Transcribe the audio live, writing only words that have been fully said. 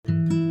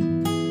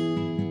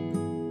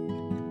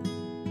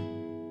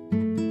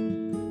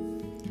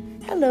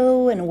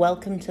Hello and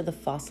welcome to the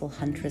Fossil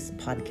Huntress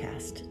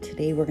podcast.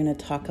 Today we're going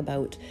to talk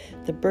about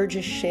the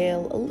Burgess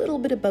Shale, a little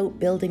bit about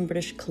building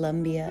British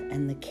Columbia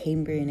and the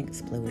Cambrian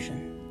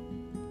explosion.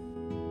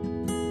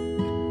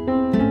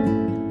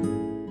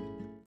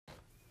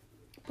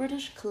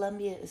 British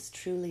Columbia is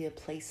truly a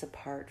place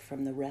apart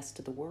from the rest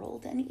of the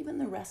world and even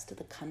the rest of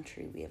the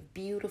country. We have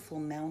beautiful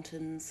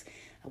mountains.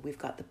 We've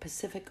got the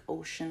Pacific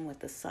Ocean with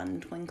the sun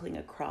twinkling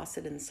across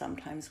it, and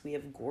sometimes we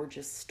have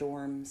gorgeous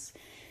storms.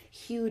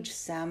 Huge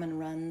salmon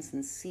runs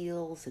and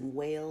seals and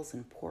whales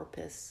and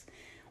porpoise.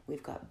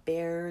 We've got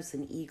bears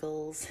and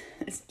eagles.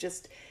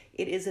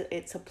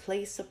 It's a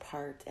place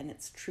apart, and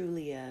it's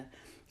truly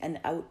an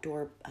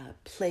outdoor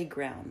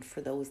playground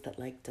for those that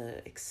like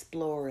to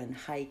explore and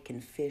hike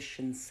and fish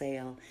and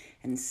sail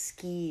and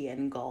ski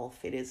and golf.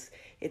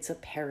 It's a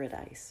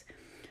paradise.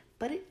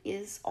 But it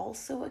is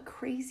also a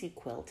crazy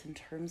quilt in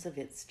terms of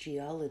its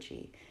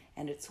geology.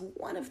 And it's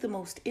one of the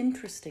most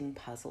interesting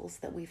puzzles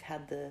that we've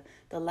had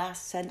the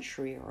last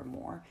century or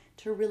more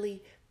to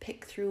really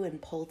pick through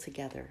and pull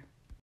together.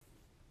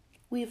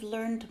 We've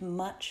learned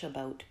much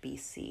about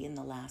BC in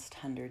the last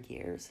 100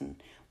 years,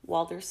 and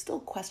while there's still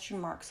question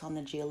marks on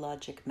the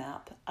geologic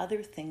map,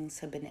 other things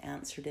have been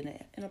answered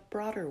in a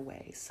broader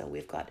way. So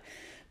we've got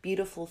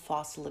beautiful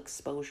fossil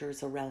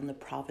exposures around the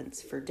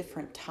province for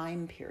different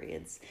time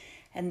periods,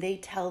 and they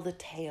tell the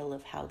tale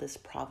of how this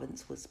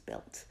province was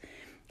built.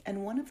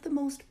 And one of the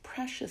most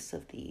precious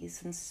of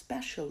these and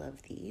special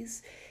of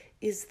these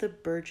is the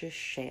Burgess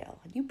Shale.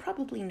 And you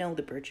probably know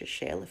the Burgess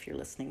Shale if you're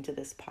listening to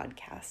this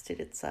podcast.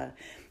 It's a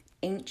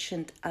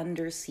ancient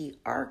undersea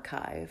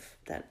archive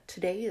that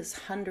today is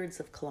hundreds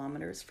of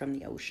kilometers from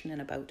the ocean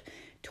and about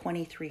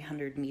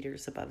 2,300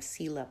 meters above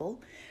sea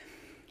level.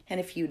 And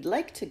if you'd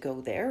like to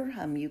go there,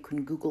 you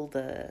can Google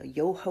the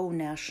Yoho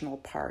National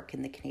Park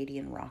in the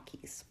Canadian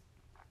Rockies.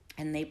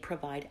 And they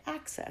provide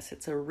access.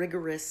 It's a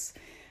rigorous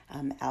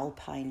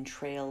alpine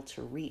trail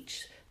to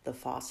reach the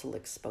fossil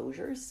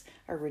exposures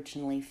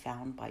originally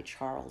found by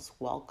Charles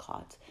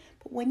Walcott.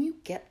 But when you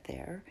get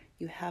there,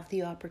 you have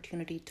the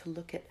opportunity to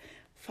look at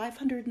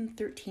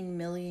 513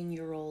 million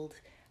year old,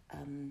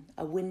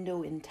 a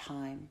window in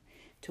time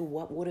to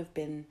what would have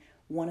been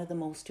one of the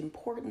most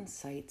important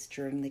sites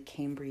during the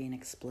Cambrian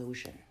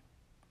explosion.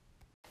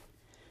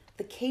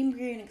 The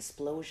Cambrian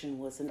explosion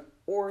was an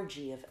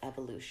orgy of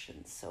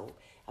evolution. So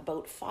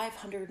about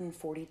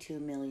 542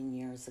 million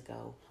years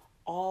ago,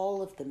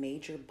 all of the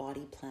major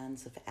body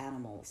plans of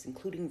animals,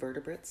 including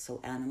vertebrates, so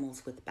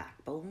animals with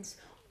backbones,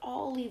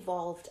 all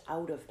evolved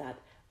out of that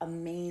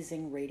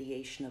amazing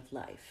radiation of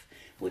life,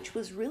 which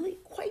was really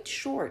quite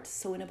short.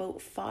 So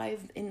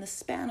in the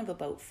span of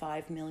about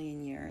 5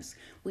 million years,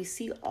 we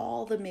see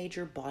all the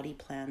major body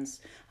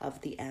plans of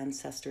the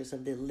ancestors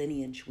of the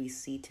lineage we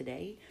see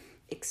today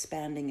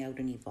expanding out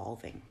and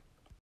evolving.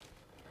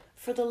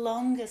 For the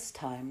longest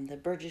time, the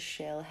Burgess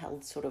Shale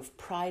held sort of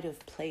pride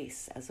of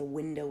place as a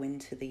window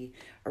into the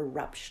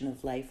eruption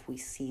of life we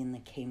see in the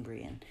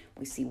Cambrian.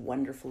 We see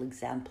wonderful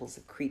examples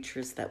of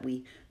creatures that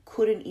we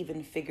couldn't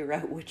even figure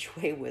out which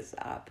way was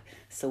up.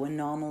 So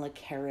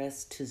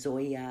Anomalocaris,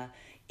 Tuzoia,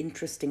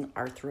 interesting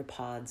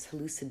arthropods,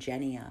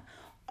 Hallucigenia,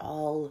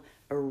 all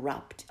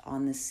erupt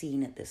on the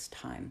scene at this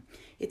time.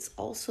 It's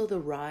also the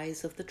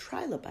rise of the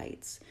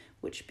trilobites,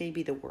 which may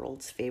be the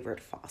world's favorite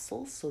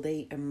fossil. So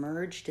they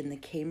emerged in the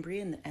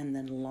Cambrian and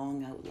then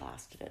long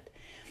outlasted it.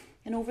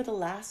 And over the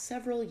last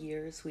several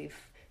years, we've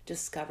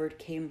discovered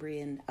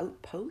Cambrian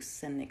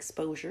outposts and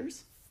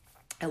exposures,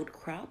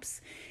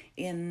 outcrops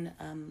in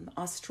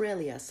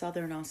Australia,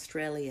 southern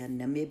Australia,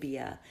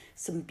 Namibia,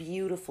 some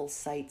beautiful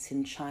sites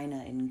in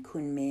China, in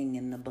Kunming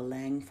and the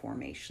Balang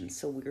Formation.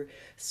 So we're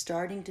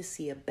starting to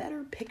see a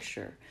better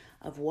picture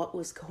of what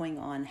was going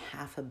on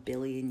 500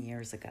 million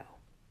years ago.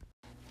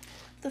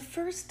 The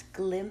first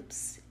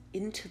glimpse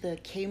into the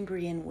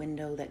Cambrian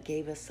window that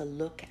gave us a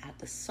look at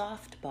the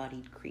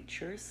soft-bodied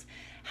creatures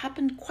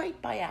happened quite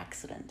by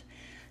accident.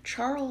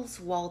 Charles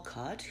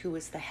Walcott, who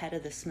was the head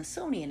of the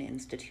Smithsonian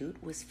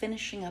Institute, was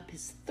finishing up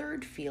his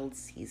third field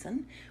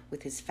season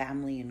with his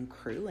family and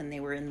crew, and they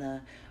were in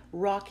the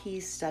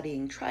Rockies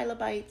studying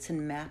trilobites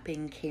and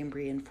mapping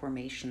Cambrian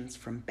formations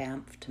from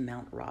Banff to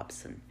Mount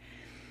Robson.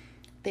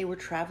 They were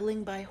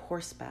traveling by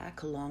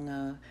horseback along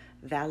a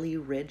valley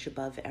ridge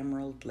above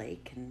Emerald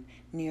Lake and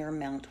near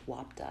Mount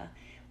Wapta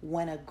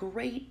when a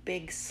great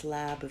big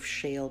slab of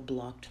shale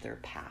blocked their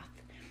path.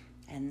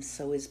 And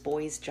so his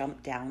boys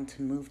jumped down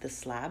to move the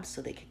slab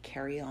so they could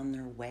carry on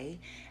their way.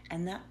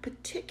 And that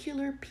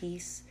particular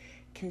piece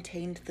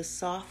contained the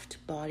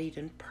soft-bodied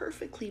and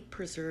perfectly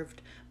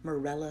preserved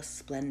Morella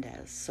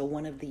splendens, so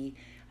one of the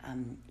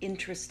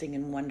interesting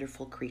and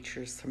wonderful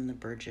creatures from the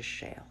Burgess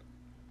Shale.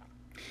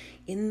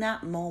 In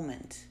that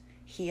moment,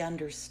 he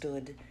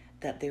understood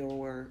that there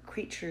were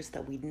creatures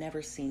that we'd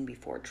never seen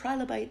before.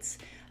 Trilobites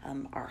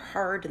are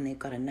hard and they've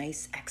got a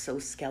nice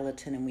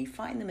exoskeleton, and we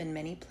find them in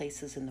many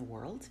places in the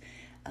world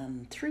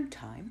through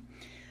time.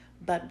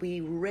 But we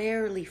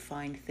rarely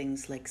find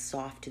things like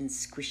soft and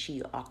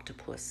squishy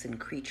octopus and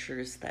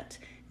creatures that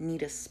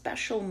need a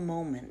special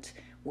moment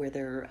where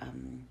they're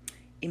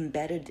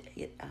embedded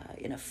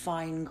in a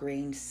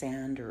fine-grained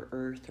sand or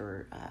earth,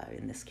 or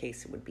in this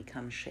case it would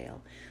become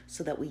shale,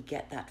 so that we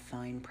get that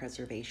fine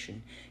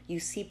preservation. You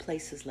see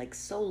places like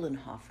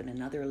Solenhofen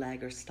and other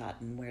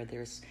Lagerstätten where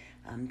there's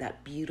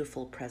that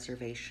beautiful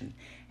preservation.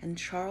 And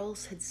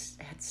Charles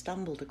had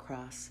stumbled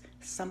across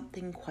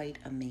something quite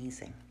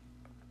amazing.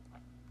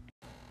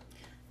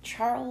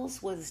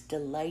 Charles was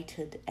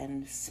delighted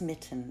and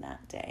smitten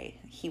that day.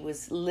 He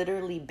was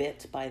literally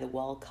bit by the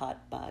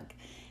Walcott bug,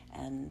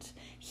 and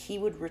he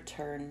would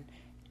return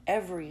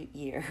every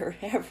year,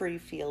 every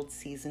field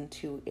season,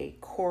 to a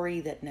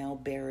quarry that now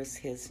bears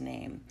his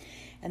name.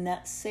 And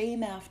that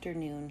same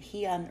afternoon,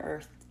 he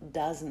unearthed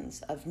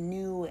dozens of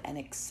new and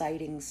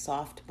exciting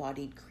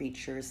soft-bodied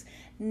creatures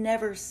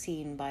never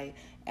seen by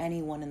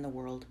anyone in the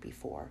world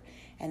before.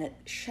 And it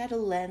shed a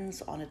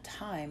lens on a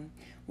time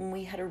when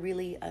we had a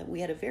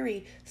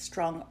very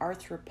strong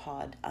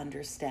arthropod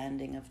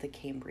understanding of the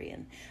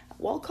Cambrian.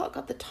 Walcott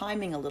got the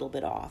timing a little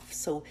bit off,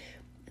 so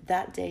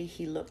that day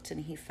he looked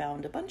and he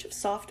found a bunch of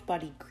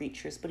soft-bodied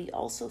creatures, but he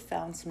also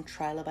found some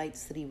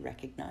trilobites that he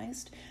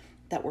recognized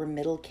that were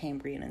Middle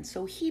Cambrian. And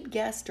so he'd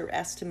guessed or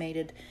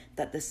estimated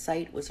that the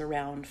site was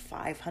around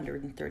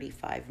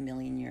 535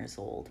 million years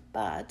old.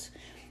 But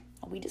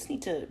we just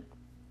need to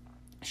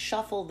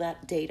shuffle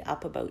that date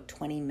up about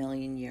 20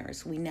 million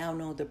years. We now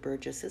know the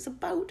Burgess is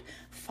about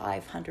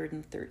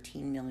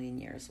 513 million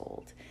years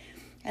old.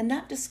 And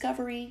that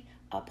discovery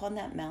up on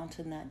that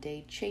mountain that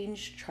day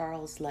changed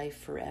Charles' life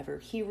forever.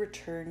 He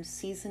returned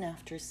season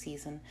after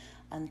season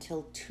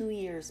until 2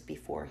 years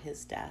before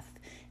his death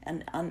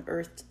and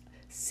unearthed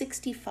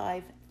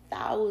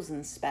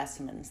 65,000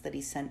 specimens that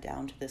he sent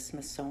down to the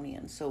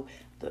Smithsonian. So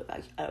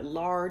a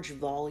large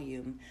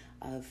volume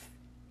of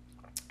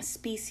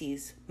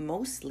species,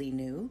 mostly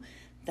new,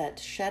 that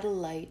shed a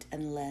light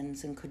and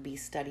lens and could be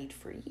studied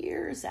for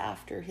years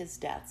after his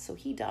death. So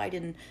he died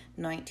in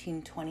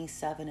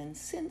 1927, and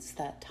since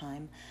that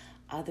time,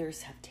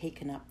 others have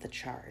taken up the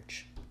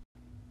charge.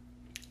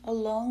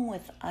 Along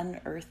with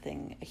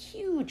unearthing a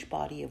huge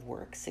body of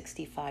work,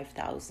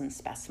 65,000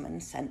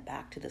 specimens sent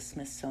back to the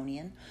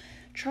Smithsonian,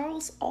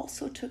 Charles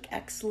also took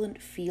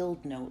excellent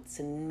field notes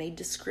and made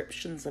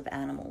descriptions of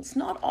animals.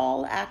 Not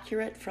all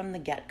accurate from the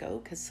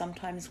get-go, because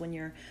sometimes when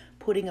you're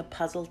putting a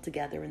puzzle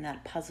together and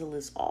that puzzle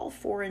is all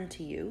foreign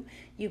to you,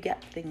 you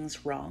get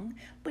things wrong,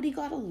 but he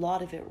got a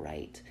lot of it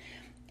right.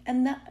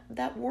 And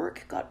that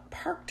work got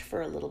parked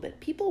for a little bit.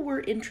 People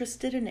were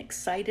interested and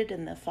excited,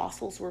 and the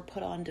fossils were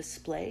put on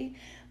display,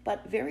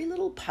 but very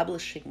little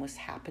publishing was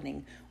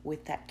happening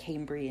with that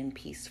Cambrian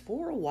piece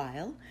for a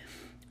while,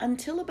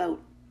 until about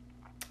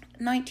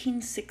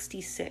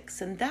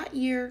 1966. And that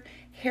year,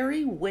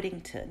 Harry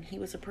Whittington, he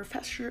was a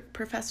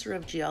professor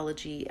of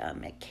geology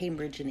at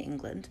Cambridge in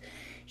England,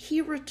 he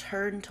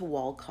returned to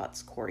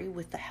Walcott's quarry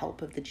with the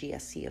help of the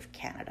GSC of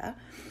Canada,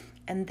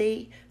 and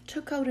they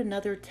took out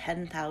another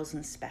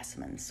 10,000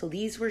 specimens. So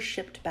these were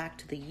shipped back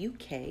to the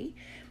UK,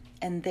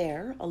 and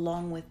there,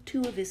 along with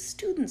two of his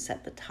students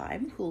at the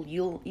time, who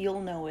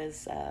you'll know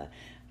as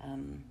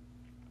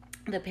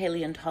the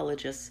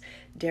paleontologists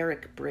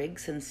Derek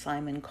Briggs and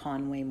Simon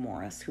Conway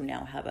Morris, who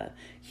now have a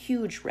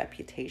huge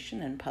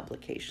reputation and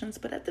publications,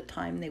 but at the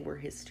time they were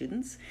his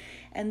students,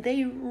 and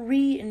they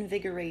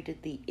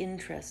reinvigorated the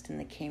interest in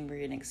the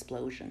Cambrian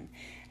explosion.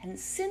 And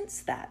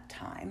since that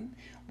time,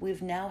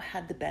 we've now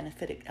had the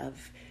benefit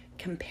of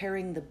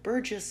comparing the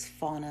Burgess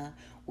fauna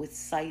with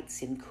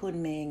sites in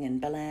Kunming and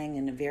Belang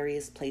and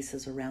various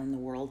places around the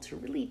world to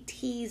really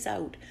tease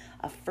out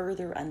a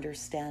further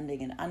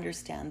understanding and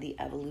understand the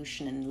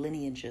evolution and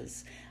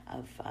lineages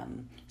of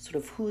sort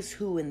of who's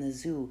who in the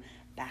zoo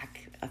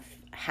back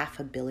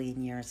 500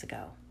 million years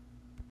ago.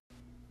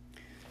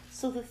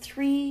 So the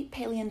three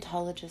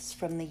paleontologists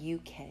from the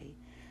UK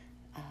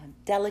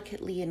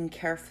delicately and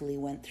carefully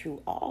went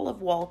through all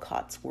of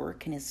Walcott's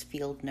work and his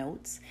field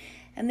notes,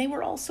 and they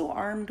were also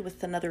armed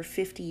with another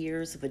 50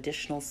 years of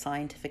additional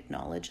scientific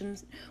knowledge.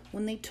 And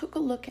when they took a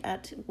look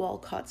at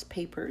Walcott's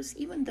papers,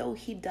 even though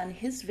he'd done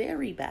his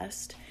very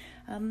best,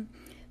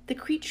 the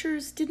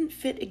creatures didn't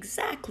fit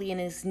exactly and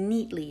as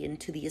neatly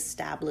into the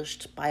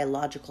established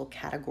biological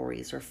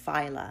categories or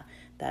phyla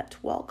that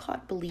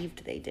Walcott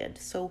believed they did.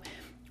 So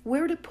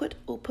where to put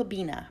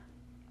Opabina?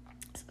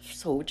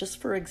 So just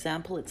for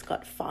example, it's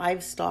got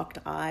 5 stalked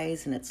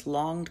eyes and its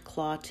long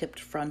claw-tipped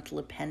frontal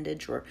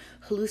appendage, or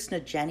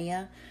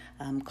hallucinogenia.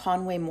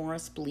 Conway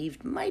Morris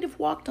believed might have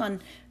walked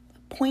on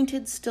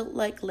pointed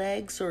stilt-like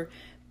legs, or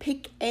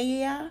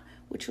Picaea,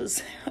 which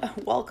was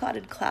Walcott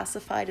had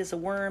classified as a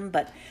worm,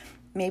 but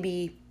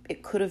maybe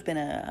it could have been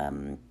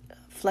a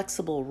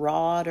flexible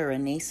rod or a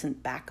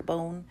nascent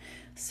backbone.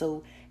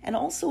 So, and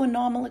also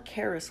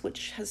Anomalocaris,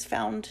 which has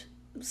found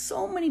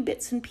so many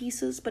bits and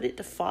pieces, but it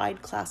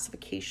defied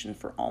classification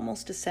for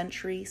almost a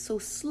century. So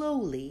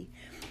slowly,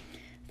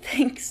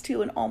 thanks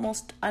to an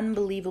almost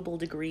unbelievable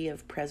degree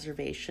of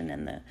preservation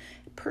and the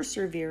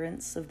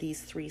perseverance of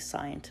these 3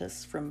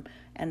 scientists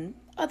and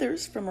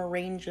others from a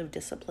range of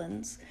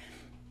disciplines,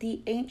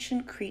 the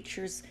ancient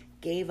creatures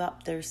gave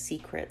up their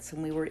secrets,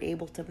 and we were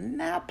able to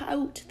map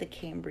out the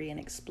Cambrian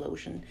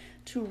explosion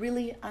to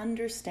really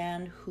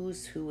understand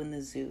who's who in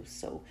the zoo.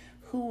 So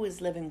who was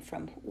living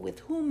with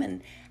whom,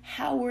 and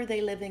how were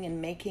they living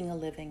and making a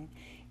living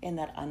in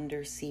that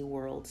undersea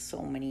world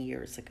so many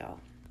years ago.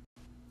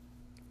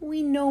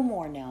 We know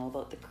more now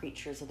about the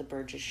creatures of the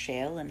Burgess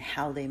Shale and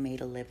how they made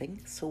a living.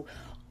 So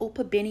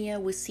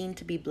Opabinia was seen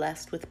to be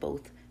blessed with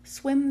both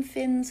swim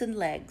fins and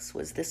legs.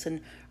 Was this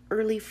an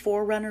early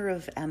forerunner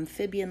of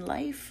amphibian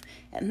life,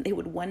 and they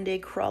would one day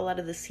crawl out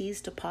of the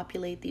seas to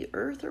populate the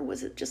earth, or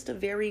was it just a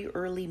very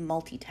early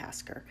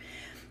multitasker?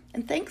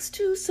 And thanks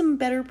to some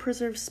better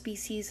preserved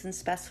species and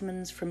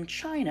specimens from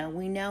China,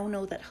 we now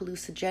know that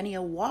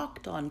Hallucigenia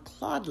walked on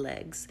clawed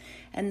legs,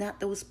 and that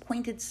those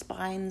pointed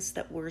spines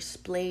that were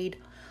splayed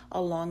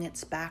along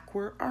its back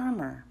were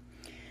armor.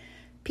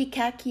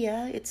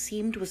 Pikachia, it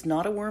seemed, was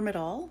not a worm at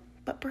all,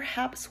 but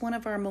perhaps one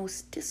of our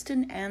most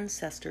distant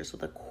ancestors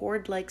with a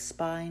cord-like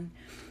spine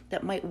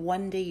that might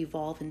one day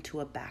evolve into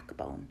a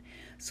backbone.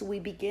 So we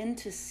begin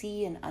to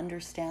see and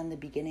understand the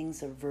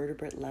beginnings of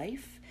vertebrate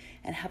life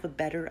and have a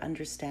better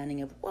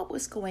understanding of what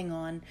was going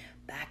on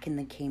back in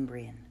the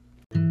Cambrian.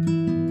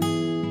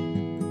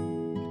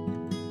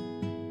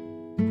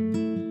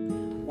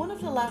 One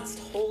of the last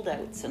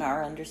holdouts in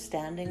our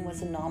understanding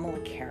was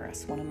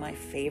Anomalocaris, one of my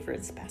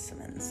favorite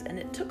specimens, and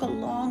it took a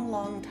long,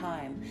 long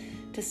time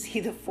to see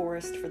the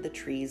forest for the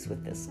trees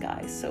with this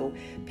guy. So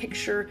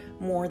picture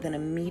more than a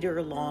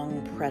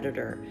meter-long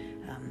predator.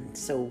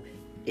 So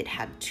it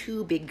had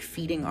two big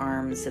feeding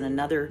arms and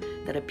another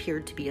that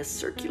appeared to be a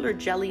circular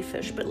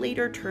jellyfish, but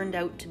later turned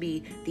out to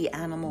be the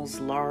animal's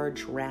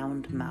large,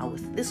 round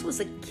mouth. This was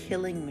a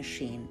killing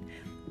machine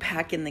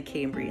back in the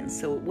Cambrian,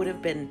 so it would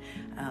have been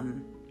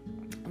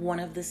one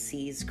of the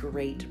sea's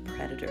great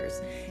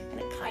predators.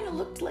 And it kind of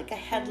looked like a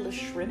headless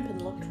shrimp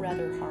and looked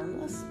rather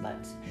harmless,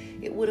 but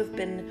it would have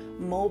been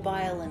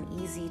mobile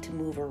and easy to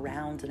move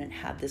around, and it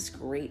had this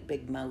great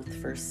big mouth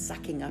for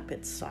sucking up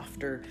its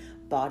softer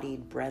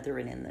bodied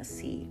brethren in the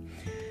sea.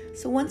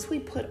 So once we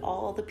put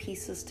all the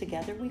pieces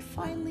together, we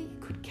finally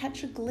could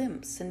catch a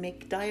glimpse and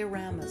make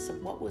dioramas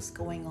of what was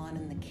going on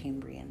in the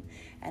Cambrian.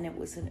 And it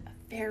was a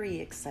very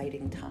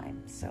exciting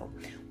time. So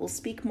we'll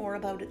speak more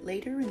about it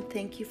later, and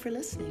thank you for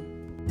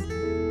listening.